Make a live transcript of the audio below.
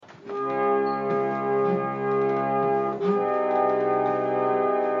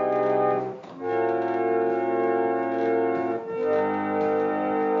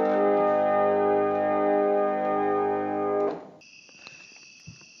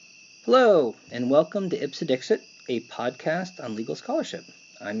Hello, and welcome to Ipse Dixit, a podcast on legal scholarship.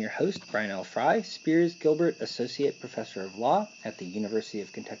 I'm your host, Brian L. Fry, Spears Gilbert Associate Professor of Law at the University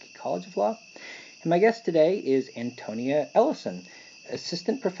of Kentucky College of Law. And my guest today is Antonia Ellison,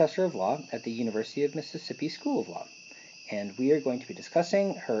 Assistant Professor of Law at the University of Mississippi School of Law. And we are going to be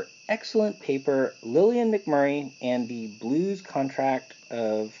discussing her excellent paper, Lillian McMurray and the Blues Contract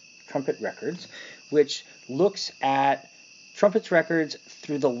of Trumpet Records, which looks at Trumpet's records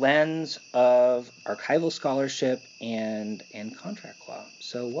through the lens of archival scholarship and contract law.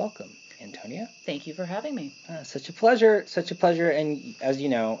 So welcome, Antonia. Thank you for having me. Such a pleasure. And as you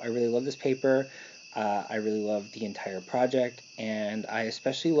know, I really love this paper. I really love the entire project, and I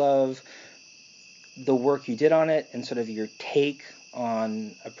especially love the work you did on it and sort of your take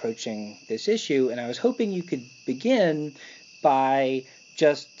on approaching this issue. And I was hoping you could begin by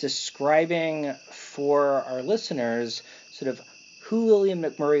just describing for our listeners sort of who Lillian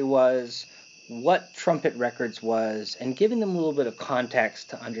McMurray was, what Trumpet Records was, and giving them a little bit of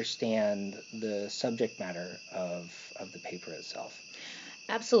context to understand the subject matter of the paper itself.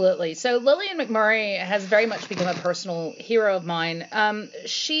 Absolutely. So Lillian McMurray has very much become a personal hero of mine.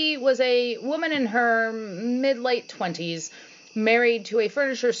 She was a woman in her mid-late 20s, married to a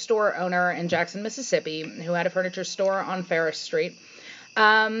furniture store owner in Jackson, Mississippi, who had a furniture store on Ferris Street.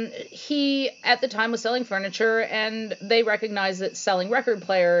 He, at the time, was selling furniture, and they recognized that selling record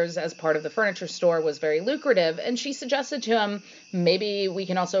players as part of the furniture store was very lucrative, and she suggested to him, maybe we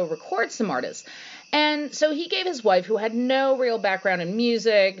can also record some artists. And so he gave his wife, who had no real background in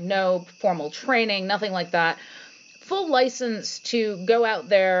music, no formal training, nothing like that, full license to go out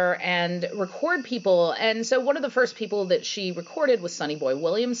there and record people. And so one of the first people that she recorded was Sonny Boy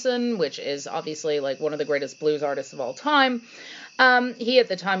Williamson, which is obviously like one of the greatest blues artists of all time. He at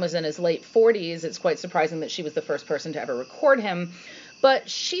the time was in his late 40s. It's quite surprising that she was the first person to ever record him. But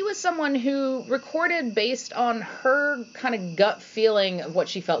she was someone who recorded based on her kind of gut feeling of what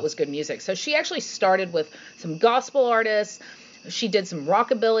she felt was good music. So she actually started with some gospel artists. She did some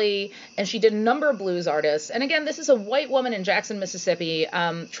rockabilly, and she did a number of blues artists. And again, this is a white woman in Jackson, Mississippi.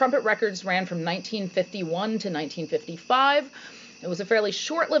 Trumpet Records ran from 1951 to 1955. It was a fairly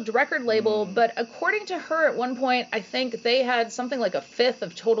short-lived record label, but according to her, at one point, I think they had something like a fifth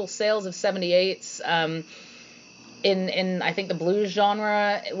of total sales of 78s in I think the blues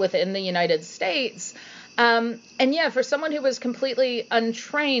genre within the United States. And yeah, for someone who was completely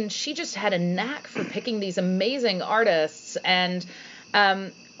untrained, she just had a knack for picking these amazing artists and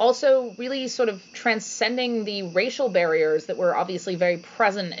also really sort of transcending the racial barriers that were obviously very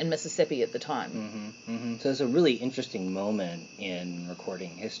present in Mississippi at the time. So it's a really interesting moment in recording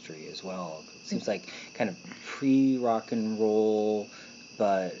history as well. It seems like kind of pre-rock and roll,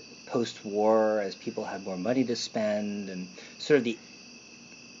 but post-war as people had more money to spend, and sort of the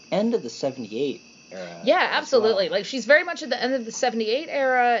end of the 78 era. Yeah, absolutely. Well. Like she's very much at the end of the 78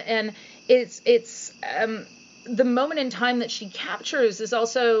 era, and it's the moment in time that she captures is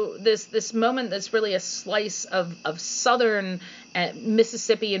also this moment that's really a slice of southern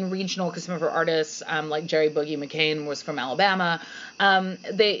Mississippi and regional, because some of her artists, like Jerry Boogie McCain was from Alabama.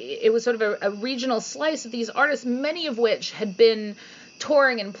 It was sort of a regional slice of these artists, many of which had been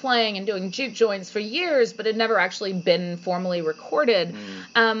touring and playing and doing juke joints for years, but had never actually been formally recorded.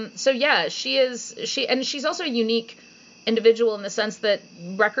 So yeah, she's also a unique individual in the sense that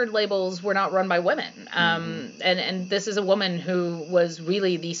record labels were not run by women. And this is a woman who was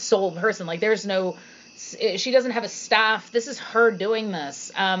really the sole person. Like she doesn't have a staff. This is her doing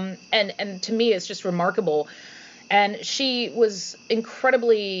this. And to me, it's just remarkable. And she was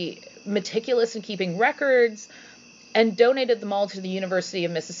incredibly meticulous in keeping records and donated them all to the University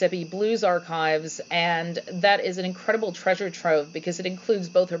of Mississippi Blues Archives. And that is an incredible treasure trove because it includes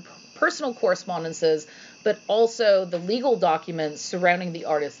both her personal correspondences, but also the legal documents surrounding the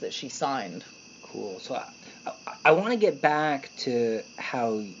artists that she signed. Cool. So I want to get back to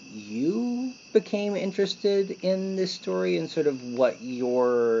how you became interested in this story and sort of what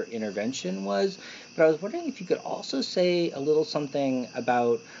your intervention was. But I was wondering if you could also say a little something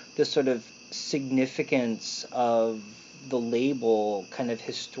about the sort of significance of the label kind of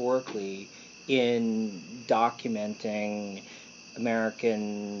historically in documenting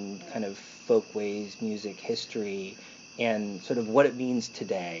American kind of folkways music history and sort of what it means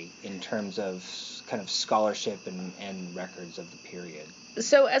today in terms of kind of scholarship and records of the period.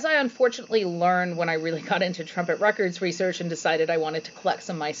 So as I unfortunately learned when I really got into Trumpet Records research and decided I wanted to collect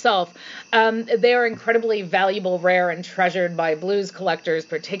some myself, they are incredibly valuable, rare, and treasured by blues collectors,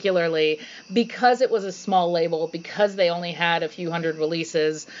 particularly because it was a small label, because they only had a few hundred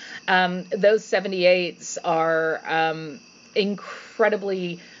releases. Those 78s are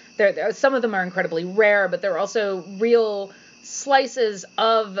incredibly some of them are incredibly rare, but they're also real slices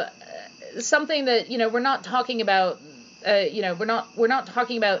of something that, we're not talking about. We're not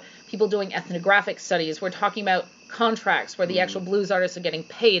talking about people doing ethnographic studies. We're talking about contracts where the actual blues artists are getting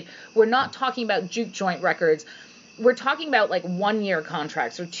paid. We're not talking about juke joint records. We're talking about like 1-year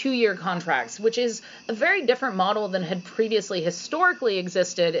contracts or 2-year contracts, which is a very different model than had previously historically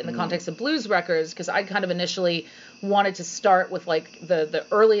existed in the context of blues records, because I kind of initially wanted to start with like the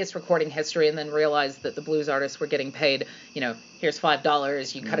earliest recording history and then realized that the blues artists were getting paid, here's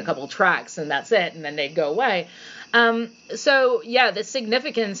 $5, you cut a couple tracks and that's it, and then they'd go away. So yeah, the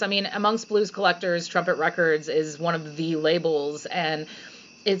significance, amongst blues collectors, Trumpet Records is one of the labels, and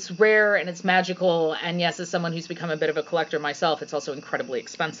it's rare and it's magical. And yes, as someone who's become a bit of a collector myself, it's also incredibly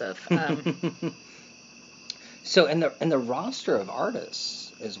expensive. So, and the roster of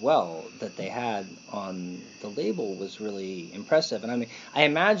artists as well that they had on the label was really impressive. And I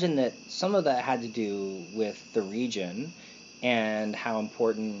imagine that some of that had to do with the region and how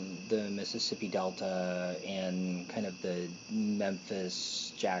important the Mississippi Delta and kind of the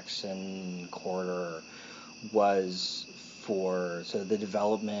Memphis, Jackson corridor was for the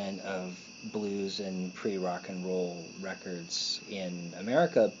development of blues and pre-rock and roll records in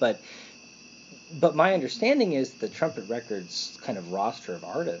America. But my understanding is the Trumpet Records kind of roster of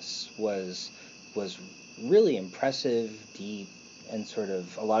artists was really impressive, deep, and sort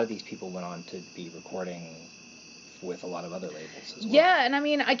of a lot of these people went on to be recording with a lot of other labels as well. Yeah, and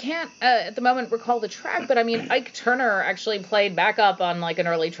I can't at the moment recall the track, but Ike Turner actually played backup on like an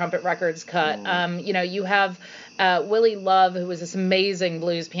early Trumpet Records cut. You have Willie Love, who was this amazing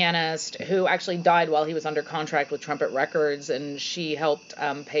blues pianist who actually died while he was under contract with Trumpet Records, and she helped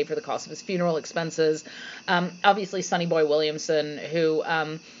pay for the cost of his funeral expenses. Obviously, Sonny Boy Williamson, who,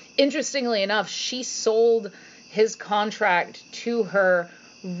 interestingly enough, she sold his contract to her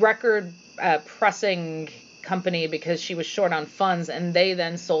record pressing company because she was short on funds, and they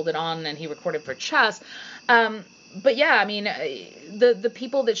then sold it on, and he recorded for Chess. But yeah, the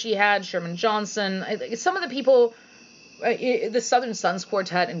people that she had, Sherman Johnson, some of the people, the Southern Sons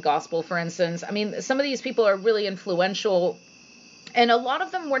Quartet and Gospel, for instance, some of these people are really influential, and a lot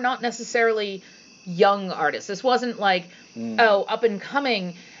of them were not necessarily young artists. This wasn't like, up and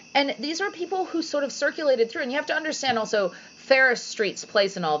coming. And these are people who sort of circulated through, and you have to understand also Ferris Street's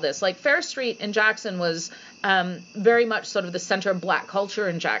place in all this. Like, Ferris Street in Jackson was very much sort of the center of black culture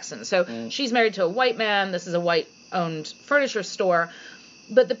in Jackson. So she's married to a white man. This is a white-owned furniture store.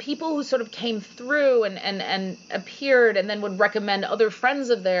 But the people who sort of came through and appeared and then would recommend other friends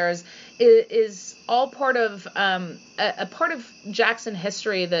of theirs is all part of a part of Jackson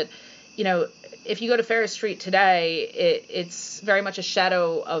history that, if you go to Ferris Street today, it's very much a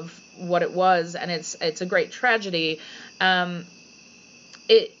shadow of what it was, and it's a great tragedy.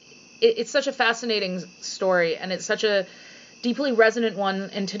 It's such a fascinating story, and it's such a deeply resonant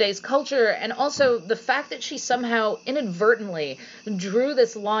one in today's culture, and also the fact that she somehow inadvertently drew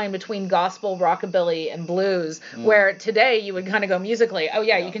this line between gospel, rockabilly, and blues, where today you would kind of go musically,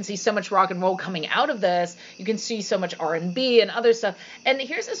 you can see so much rock and roll coming out of this, you can see so much R&B and other stuff, and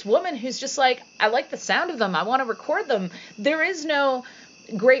here's this woman who's just like, I like the sound of them, I want to record them. There is no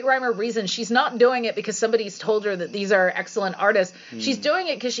great rhyme or reason. She's not doing it because somebody's told her that these are excellent artists. She's doing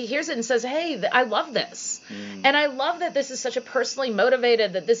it because she hears it and says, hey, I love this. And I love that this is such a personally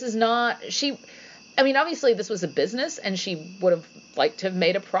motivated, that this is not, obviously this was a business and she would have liked to have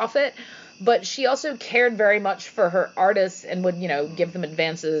made a profit, but she also cared very much for her artists and would, give them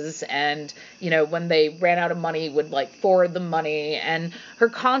advances, and, when they ran out of money, would like forward them money, and her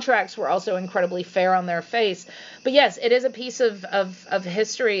contracts were also incredibly fair on their face. But yes, it is a piece of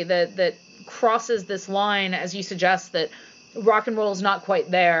history that crosses this line, as you suggest, that rock and roll is not quite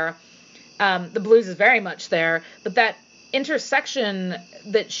there. The blues is very much there, but that intersection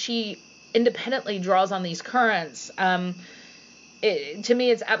that she independently draws on these currents, to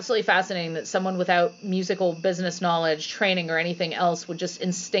me, it's absolutely fascinating that someone without musical business knowledge, training, or anything else would just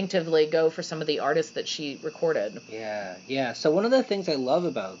instinctively go for some of the artists that she recorded. Yeah. So one of the things I love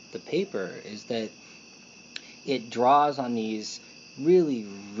about the paper is that it draws on these really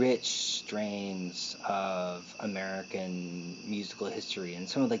rich strains of American musical history and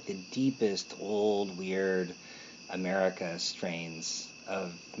some of like the deepest old weird America strains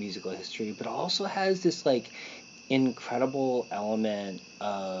of musical history, but also has this like incredible element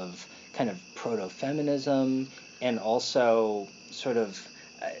of kind of proto-feminism, and also sort of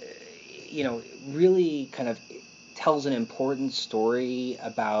really kind of tells an important story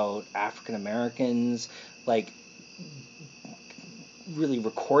about African Americans, like really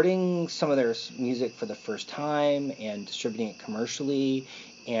recording some of their music for the first time and distributing it commercially,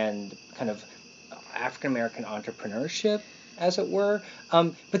 and kind of African American entrepreneurship, as it were.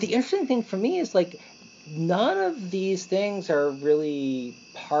 But the interesting thing for me is, like, none of these things are really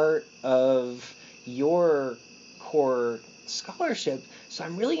part of your core scholarship. So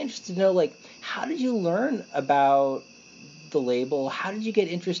I'm really interested to know, like, how did you learn about the label? How did you get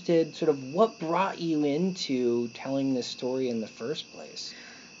interested? Sort of what brought you into telling this story in the first place?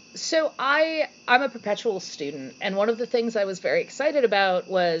 So I'm a perpetual student, and one of the things I was very excited about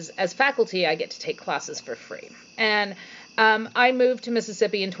was, as faculty, I get to take classes for free. And I moved to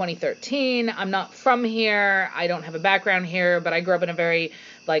Mississippi in 2013. I'm not from here. I don't have a background here, but I grew up in a very,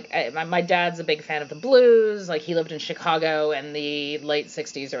 my dad's a big fan of the blues. Like, he lived in Chicago in the late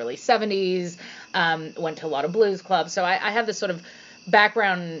 60s, early 70s, went to a lot of blues clubs. So I have this sort of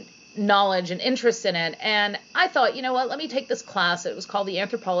background knowledge and interest in it. And I thought, you know what, let me take this class. It was called The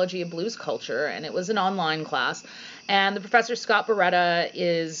Anthropology of Blues Culture, and it was an online class. And the professor, Scott Barretta,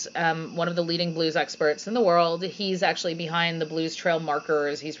 is one of the leading blues experts in the world. He's actually behind the Blues Trail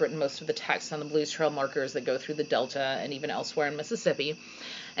markers. He's written most of the text on the Blues Trail markers that go through the Delta and even elsewhere in Mississippi.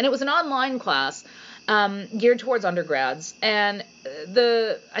 And it was an online class geared towards undergrads. And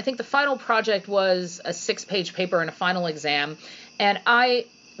I think the final project was a 6-page paper and a final exam. And I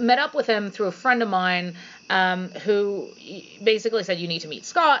met up with him through a friend of mine who basically said, you need to meet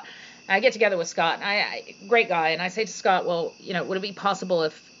Scott. I get together with Scott, and great guy, and I say to Scott, well, you know, would it be possible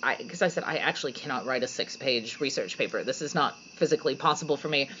because I said, I actually cannot write a 6-page research paper. This is not physically possible for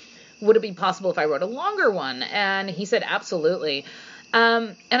me. Would it be possible if I wrote a longer one? And he said, absolutely.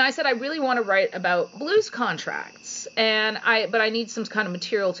 And I said, I really want to write about blues contracts, but I need some kind of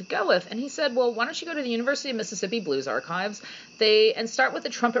material to go with. And he said, well, why don't you go to the University of Mississippi Blues Archives and start with the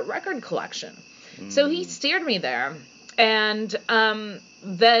trumpet record collection. So he steered me there. And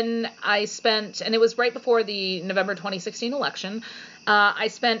then I spent, and it was right before the November 2016 election, I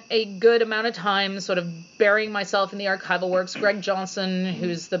spent a good amount of time sort of burying myself in the archival works. Greg Johnson,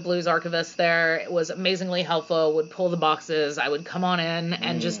 who's the blues archivist there, was amazingly helpful, would pull the boxes. I would come on in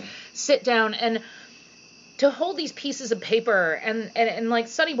and just sit down and to hold these pieces of paper. And like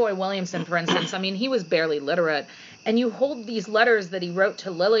Sonny Boy Williamson, for instance, I mean, he was barely literate. And you hold these letters that he wrote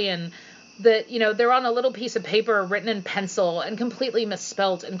to Lillian that, you know, they're on a little piece of paper written in pencil and completely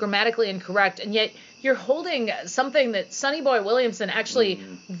misspelt and grammatically incorrect. And yet you're holding something that Sonny Boy Williamson actually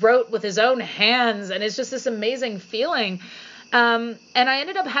wrote with his own hands. And it's just this amazing feeling. And I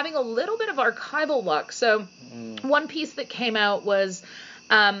ended up having a little bit of archival luck. So one piece that came out was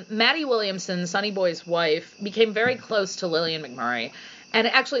Maddie Williamson, Sonny Boy's wife, became very close to Lillian McMurray. And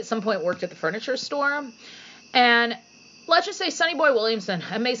actually at some point worked at the furniture store. And let's just say Sonny Boy Williamson,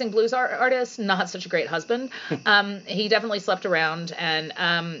 amazing blues artist, not such a great husband. He definitely slept around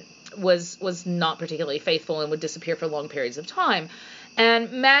and was not particularly faithful and would disappear for long periods of time.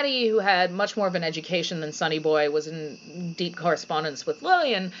 And Maddie, who had much more of an education than Sonny Boy, was in deep correspondence with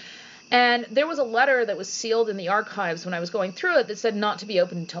Lillian. And there was a letter that was sealed in the archives when I was going through it that said not to be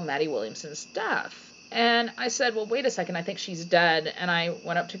opened until Maddie Williamson's death. And I said, well, wait a second, I think she's dead. And I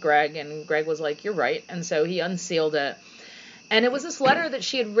went up to Greg, and Greg was like, you're right. And so he unsealed it. And it was this letter that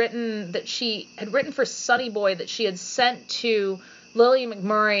she had written for Sonny Boy that she had sent to Lillian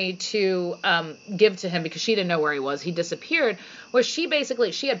McMurray to give to him because she didn't know where he was. He disappeared. Where she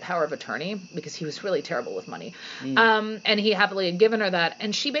had power of attorney because he was really terrible with money. And he happily had given her that.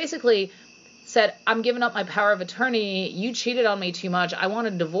 And she basically said, I'm giving up my power of attorney. You cheated on me too much. I want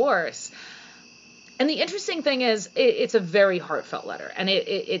a divorce. And the interesting thing is it's a very heartfelt letter. And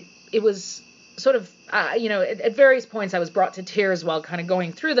it was sort of, at various points I was brought to tears while kind of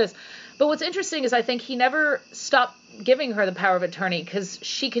going through this. But what's interesting is I think he never stopped giving her the power of attorney because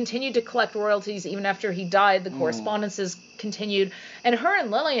she continued to collect royalties even after he died. The correspondences continued. And her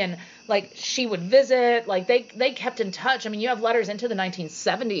and Lillian, like, she would visit, like, they kept in touch. I mean, you have letters into the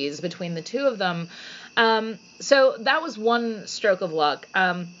 1970s between the two of them. So that was one stroke of luck.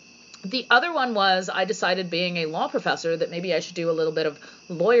 The other one was I decided, being a law professor, that maybe I should do a little bit of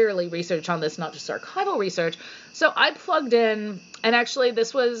lawyerly research on this, not just archival research. So I plugged in, and actually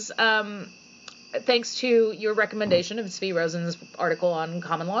this was thanks to your recommendation of Zvi Rosen's article on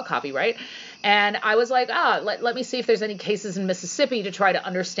common law copyright. And I was like, let me see if there's any cases in Mississippi to try to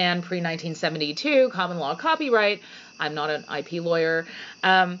understand pre-1972 common law copyright. I'm not an IP lawyer.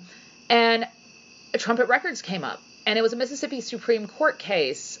 And Trumpet Records came up. And it was a Mississippi Supreme Court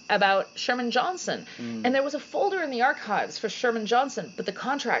case about Sherman Johnson. And there was a folder in the archives for Sherman Johnson, but the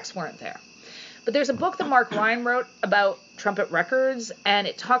contracts weren't there. But there's a book that Mark Ryan wrote about Trumpet Records, and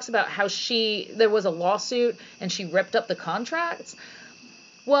it talks about how there was a lawsuit and she ripped up the contracts.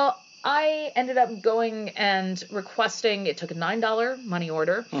 Well, I ended up going and requesting, it took a $9 money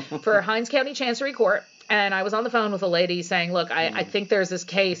order for Hinds County Chancery Court. And I was on the phone with a lady saying, look, I think there's this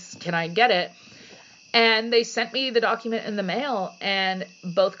case. Can I get it? And they sent me the document in the mail, and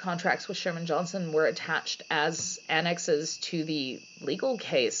both contracts with Sherman Johnson were attached as annexes to the legal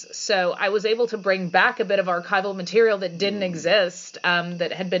case. So I was able to bring back a bit of archival material that didn't exist,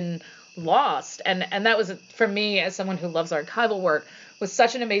 that had been lost. And that was, for me, as someone who loves archival work, was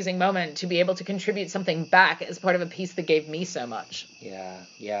such an amazing moment to be able to contribute something back as part of a piece that gave me so much. Yeah.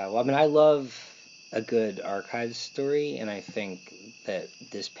 Well, I mean, I love a good archives story, and I think that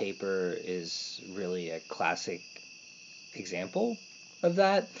this paper is really a classic example of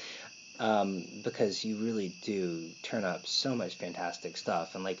that, because you really do turn up so much fantastic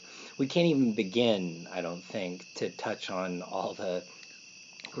stuff, and like we can't even begin, I don't think, to touch on all the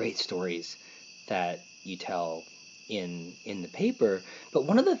great stories that you tell in the paper. But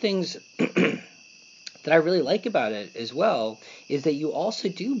one of the things that I really like about it as well is that you also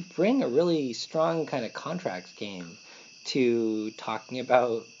do bring a really strong kind of contracts game to talking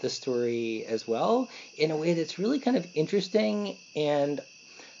about the story as well, in a way that's really kind of interesting and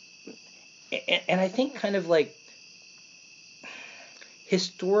I think kind of like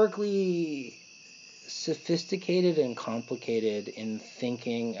historically sophisticated and complicated in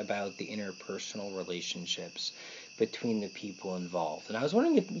thinking about the interpersonal relationships between the people involved. And I was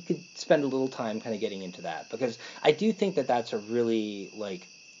wondering if you could spend a little time kind of getting into that, because I do think that that's a really like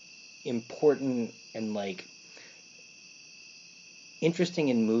important and like interesting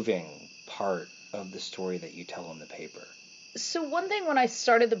and moving part of the story that you tell in the paper. So one thing when I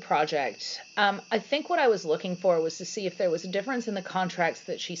started the project, I think what I was looking for was to see if there was a difference in the contracts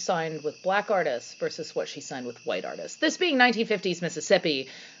that she signed with black artists versus what she signed with white artists. This being 1950s Mississippi,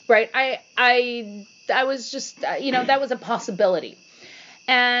 right? I was just, that was a possibility.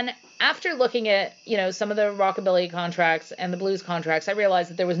 And after looking at, some of the rockabilly contracts and the blues contracts, I realized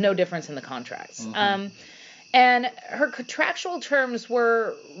that there was no difference in the contracts. Mm-hmm. And her contractual terms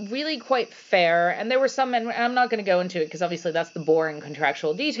were really quite fair. And there were some, and I'm not going to go into it because obviously that's the boring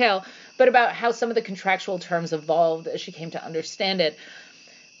contractual detail, but about how some of the contractual terms evolved as she came to understand it.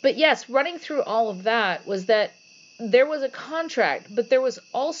 But yes, running through all of that was that there was a contract, but there was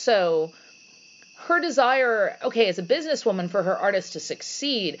also her desire, okay, as a businesswoman, for her artist to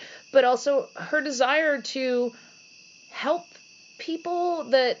succeed, but also her desire to help people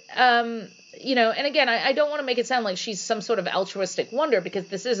that, and again, I don't want to make it sound like she's some sort of altruistic wonder, because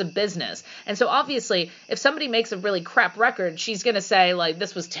this is a business. And so obviously, if somebody makes a really crap record, she's going to say, like,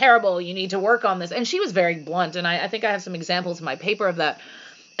 this was terrible, you need to work on this. And she was very blunt, and I think I have some examples in my paper of that.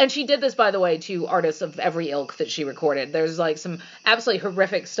 And she did this, by the way, to artists of every ilk that she recorded. There's like some absolutely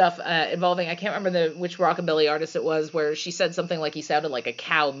horrific stuff involving, I can't remember which rockabilly artist it was, where she said something like he sounded like a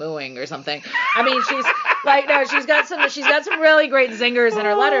cow mooing or something. I mean, she's like, no, she's got some really great zingers in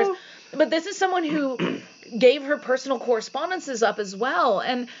her letters. But this is someone who gave her personal correspondences up as well.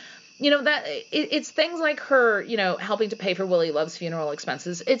 And, that it's things like her, helping to pay for Willie Love's funeral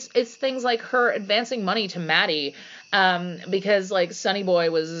expenses. It's things like her advancing money to Maddie, because like Sonny Boy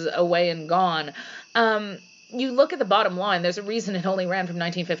was away and gone. You look at the bottom line, there's a reason it only ran from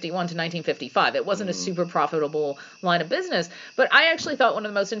 1951 to 1955. It wasn't a super profitable line of business. But I actually thought one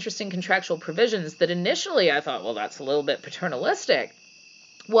of the most interesting contractual provisions that initially I thought, well, that's a little bit paternalistic,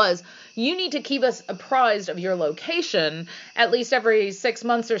 was you need to keep us apprised of your location at least every 6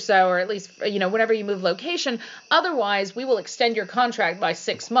 months or so, or at least, whenever you move location. Otherwise, we will extend your contract by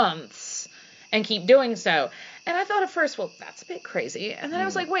 6 months and keep doing so. And I thought at first, well, that's a bit crazy. And then I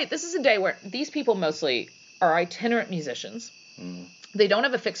was like, wait, this is a day where these people mostly are itinerant musicians. They don't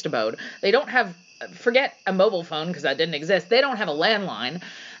have a fixed abode. They don't have, forget a mobile phone because that didn't exist. They don't have a landline.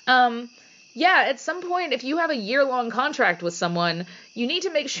 Yeah, at some point, if you have a year-long contract with someone, you need to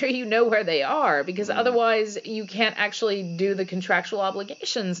make sure you know where they are, because otherwise you can't actually do the contractual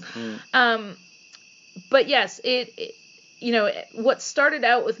obligations. But yes, what started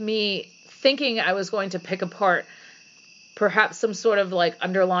out with me thinking I was going to pick apart perhaps some sort of like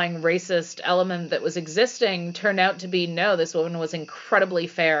underlying racist element that was existing turned out to be, no, this woman was incredibly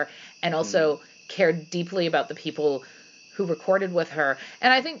fair and also cared deeply about the people who recorded with her.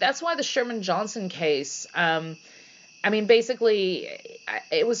 And I think that's why the Sherman Johnson case, basically,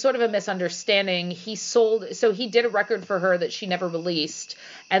 it was sort of a misunderstanding. He did a record for her that she never released,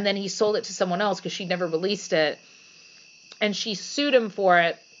 and then he sold it to someone else because she'd never released it, and she sued him for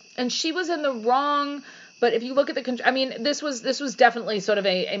it, and she was in the wrong. But if you look at this was definitely sort of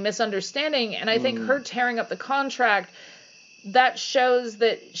a misunderstanding, and I think her tearing up the contract, that shows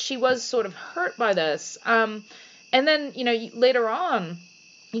that she was sort of hurt by this. And then, later on,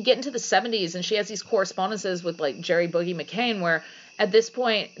 you get into the 70s and she has these correspondences with like Jerry Boogie McCain where at this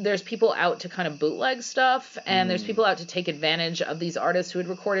point there's people out to kind of bootleg stuff and there's people out to take advantage of these artists who had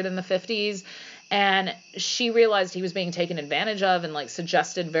recorded in the 50s. And she realized he was being taken advantage of and like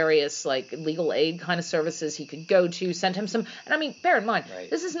suggested various like legal aid kind of services he could go to, sent him some. And I mean, bear in mind,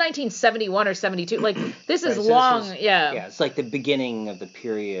 this is 1971 or 72. Like this is long. Yeah, it's like the beginning of the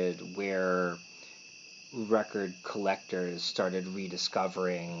period where record collectors started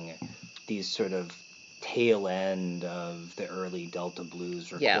rediscovering these sort of tail end of the early Delta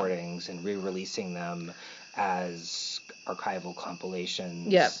Blues recordings and re-releasing them as archival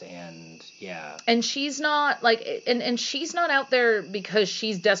compilations. And she's not like and she's not out there because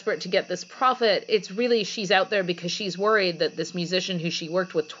she's desperate to get this profit. It's really she's out there because she's worried that this musician who she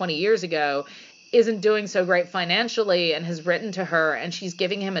worked with 20 years ago isn't doing so great financially and has written to her and she's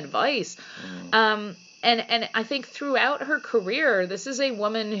giving him advice. And I think throughout her career, this is a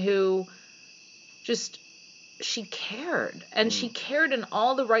woman who just, she cared. And she cared in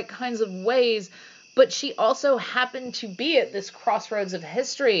all the right kinds of ways. But she also happened to be at this crossroads of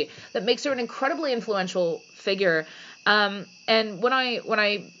history that makes her an incredibly influential figure. And when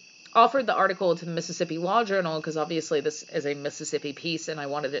I offered the article to the Mississippi Law Journal, because obviously this is a Mississippi piece and I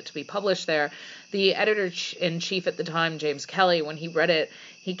wanted it to be published there, the editor-in-chief at the time, James Kelly, when he read it,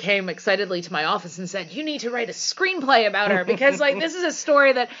 he came excitedly to my office and said, "You need to write a screenplay about her because like this is a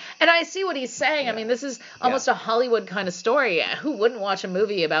story that," and I see what he's saying. I mean, this is almost a Hollywood kind of story. Who wouldn't watch a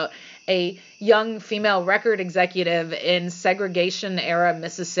movie about a young female record executive in segregation era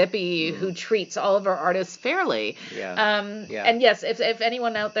Mississippi who treats all of her artists fairly? And yes, if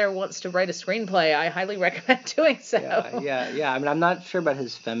anyone out there wants to write a screenplay, I highly recommend doing so. I mean, I'm not sure about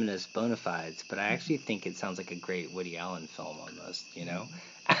his feminist bona fides, but I actually think it sounds like a great Woody Allen film almost, you know?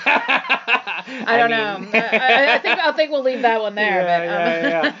 I don't know. I think we'll leave that one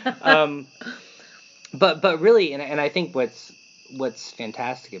there. But really, and I think what's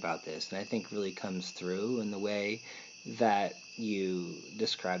fantastic about this, and I think really comes through in the way that you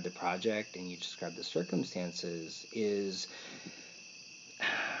describe the project and you describe the circumstances, is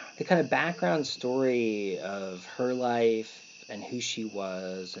the kind of background story of her life and who she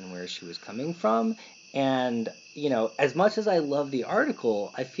was and where she was coming from. And, you know, as much as I love the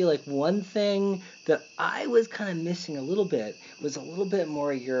article, I feel like one thing that I was kind of missing a little bit was a little bit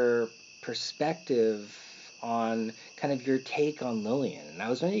more your perspective on kind of your take on Lillian. And I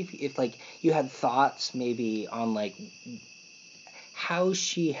was wondering if like you had thoughts maybe on like how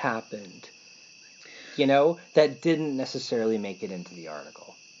she happened, you know, that didn't necessarily make it into the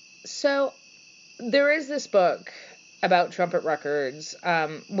article. So there is this book about Trumpet Records,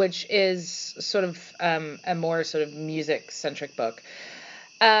 which is sort of a more sort of music-centric book.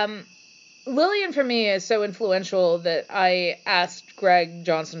 Lillian, for me, is so influential that I asked Greg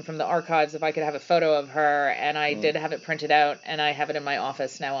Johnson from the archives if I could have a photo of her, and I did have it printed out, and I have it in my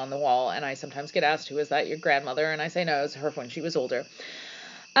office now on the wall, and I sometimes get asked, "Who is that, your grandmother?" And I say, no, it was her when she was older.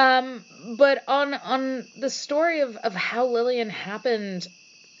 But on the story of how Lillian happened,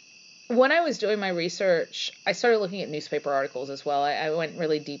 when I was doing my research, I started looking at newspaper articles as well. I went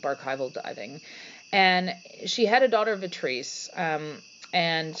really deep archival diving. And she had a daughter, Vitrice,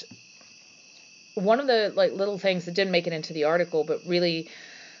 and one of the like little things that didn't make it into the article, but really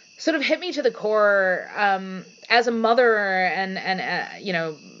sort of hit me to the core, as a mother and you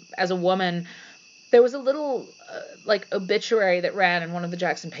know, as a woman, there was a little like obituary that ran in one of the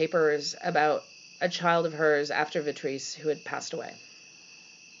Jackson papers about a child of hers after Vitrice who had passed away.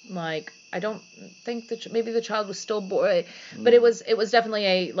 Like, I don't think that maybe the child was still born, but it was definitely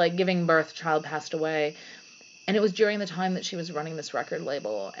a like giving birth child passed away. And it was during the time that she was running this record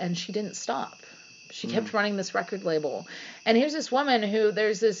label, and she didn't stop. She kept running this record label. And here's this woman who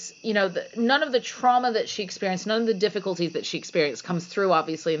there's this, you know, none of the trauma that she experienced, none of the difficulties that she experienced comes through,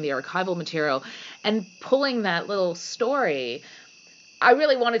 obviously, in the archival material. And pulling that little story, I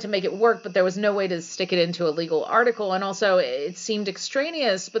really wanted to make it work, but there was no way to stick it into a legal article. And also it seemed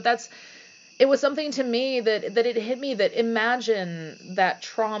extraneous, but it was something to me that it hit me that imagine that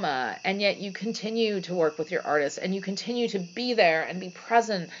trauma, and yet you continue to work with your artists and you continue to be there and be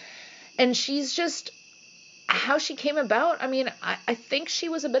present. And she's just, how she came about, I mean, I think she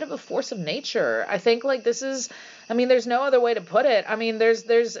was a bit of a force of nature. I think like this is, I mean, there's no other way to put it. I mean,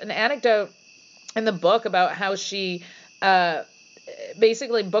 there's an anecdote in the book about how she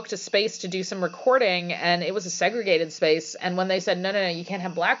basically booked a space to do some recording, and it was a segregated space. And when they said, no, you can't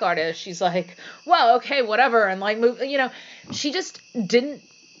have black artists, she's like, well, okay, whatever. And like, move, you know, she just didn't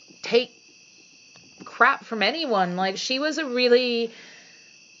take crap from anyone. Like, she was an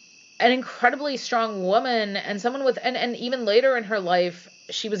incredibly strong woman, and someone with, and even later in her life,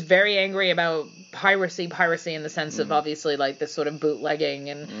 she was very angry about piracy in the sense of obviously like this sort of bootlegging,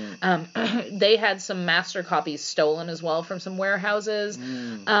 and they had some master copies stolen as well from some warehouses.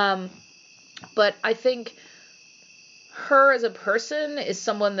 But I think her as a person is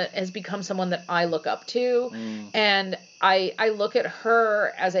someone that has become someone that I look up to, and I look at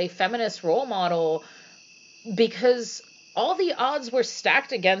her as a feminist role model because all the odds were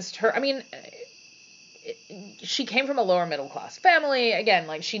stacked against her. I mean, she came from a lower middle class family. Again,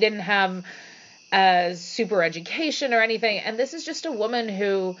 like she didn't have a super education or anything. And this is just a woman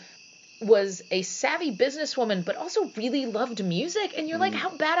who was a savvy businesswoman, but also really loved music. And you're like, how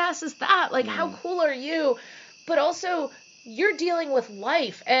badass is that? Like, how cool are you? But also, you're dealing with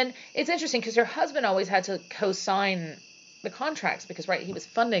life. And it's interesting because her husband always had to co-sign the contracts because, right, he was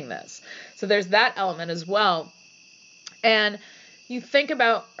funding this. So there's that element as well. And you think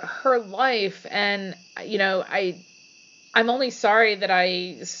about her life, and, you know, I'm only sorry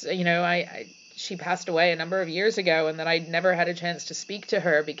that she passed away a number of years ago and that I never had a chance to speak to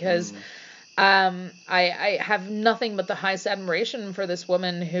her because I have nothing but the highest admiration for this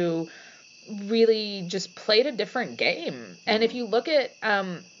woman who really just played a different game. And if you look at,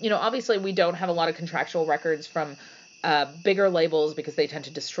 obviously we don't have a lot of contractual records from bigger labels because they tend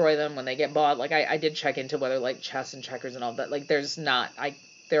to destroy them when they get bought. Like I did check into whether like Chess and Checkers and all that, like there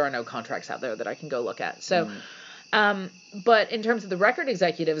are no contracts out there that I can go look at. So, but in terms of the record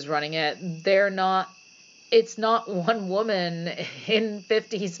executives running it, it's not one woman in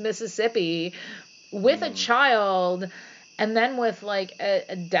 50s Mississippi with a child and then with like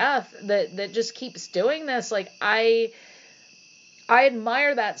a death that just keeps doing this. Like I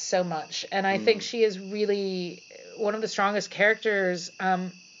admire that so much. And I think she is really one of the strongest characters.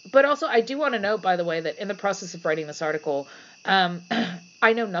 But also I do want to note, by the way, that in the process of writing this article,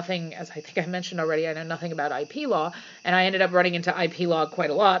 I know nothing, as I think I mentioned already, I know nothing about IP law, and I ended up running into IP law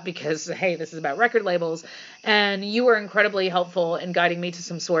quite a lot because, hey, this is about record labels, and you were incredibly helpful in guiding me to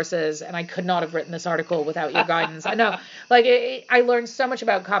some sources, and I could not have written this article without your guidance. I know, like, I learned so much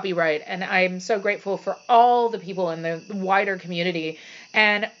about copyright, and I'm so grateful for all the people in the wider community,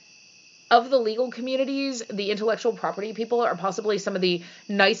 and of the legal communities, the intellectual property people are possibly some of the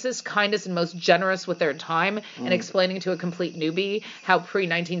nicest, kindest, and most generous with their time in explaining to a complete newbie how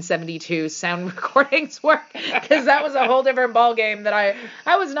pre-1972 sound recordings work, because that was a whole different ballgame that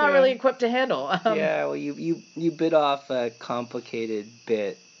I was not really equipped to handle. Well, you bit off a complicated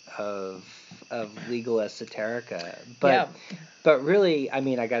bit of legal esoterica, but really, I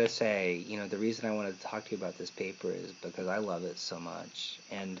mean, I gotta say, the reason I wanted to talk to you about this paper is because I love it so much,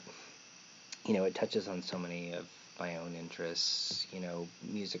 and it touches on so many of my own interests,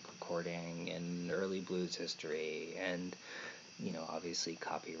 music recording and early blues history and, obviously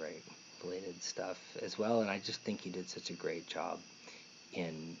copyright related stuff as well. And I just think you did such a great job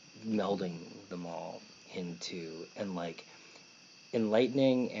in melding them all into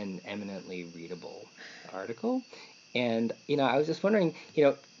enlightening and eminently readable article. And, I was just wondering,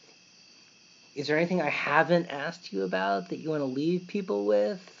 is there anything I haven't asked you about that you want to leave people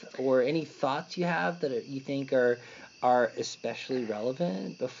with, or any thoughts you have that you think are especially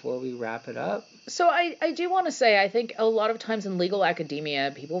relevant before we wrap it up? So I do want to say, I think a lot of times in legal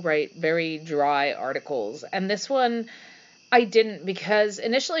academia, people write very dry articles. And this one, I didn't, because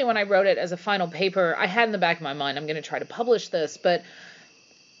initially when I wrote it as a final paper, I had in the back of my mind, I'm going to try to publish this. But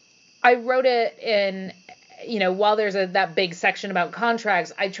I wrote it in... while there's that big section about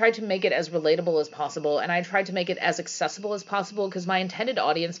contracts, I tried to make it as relatable as possible, and I tried to make it as accessible as possible, because my intended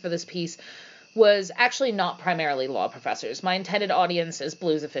audience for this piece was actually not primarily law professors. My intended audience is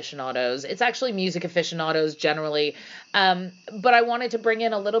blues aficionados. It's actually music aficionados generally, but I wanted to bring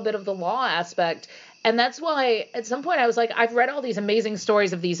in a little bit of the law aspect, and that's why at some point I was like, I've read all these amazing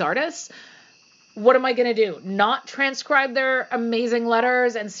stories of these artists. What am I going to do? Not transcribe their amazing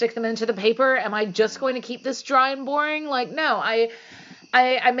letters and stick them into the paper? Am I just going to keep this dry and boring? Like, no,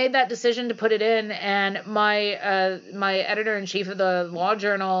 I made that decision to put it in, and my editor-in-chief of the Law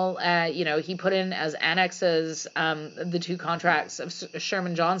Journal, he put in as annexes the two contracts of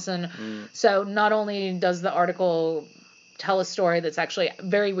Sherman Johnson. So not only does the article tell a story that's actually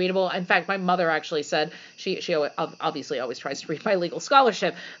very readable. In fact, my mother actually said she obviously always tries to read my legal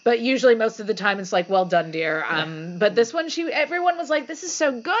scholarship, but usually most of the time it's like, well done, dear. But this one, everyone was like, this is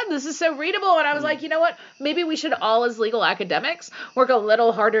so good, this is so readable, and I was like, you know what? Maybe we should all, as legal academics, work a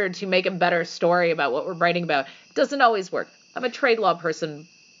little harder to make a better story about what we're writing about. It doesn't always work. I'm a trade law person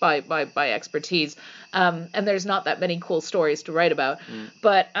by expertise, and there's not that many cool stories to write about,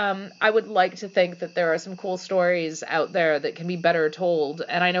 but I would like to think that there are some cool stories out there that can be better told,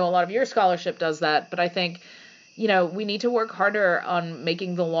 and I know a lot of your scholarship does that, but I think, we need to work harder on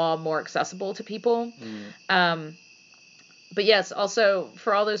making the law more accessible to people. But yes, also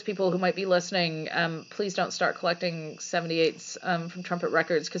for all those people who might be listening, please don't start collecting 78s from Trumpet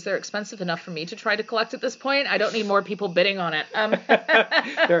Records, because they're expensive enough for me to try to collect at this point. I don't need more people bidding on it.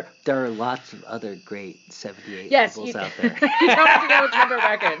 There are lots of other great 78 yes, labels out there. You don't have to go with Trumpet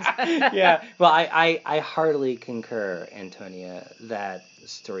Records. Yeah, well, I heartily concur, Antonia, that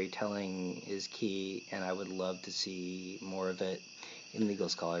storytelling is key, and I would love to see more of it in legal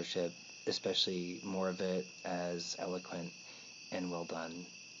scholarship, especially more of it as eloquent and well done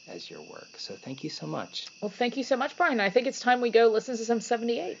as your work. So thank you so much. Well, thank you so much, Brian. I think it's time we go listen to some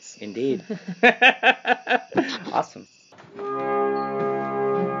 78s. Indeed. Awesome.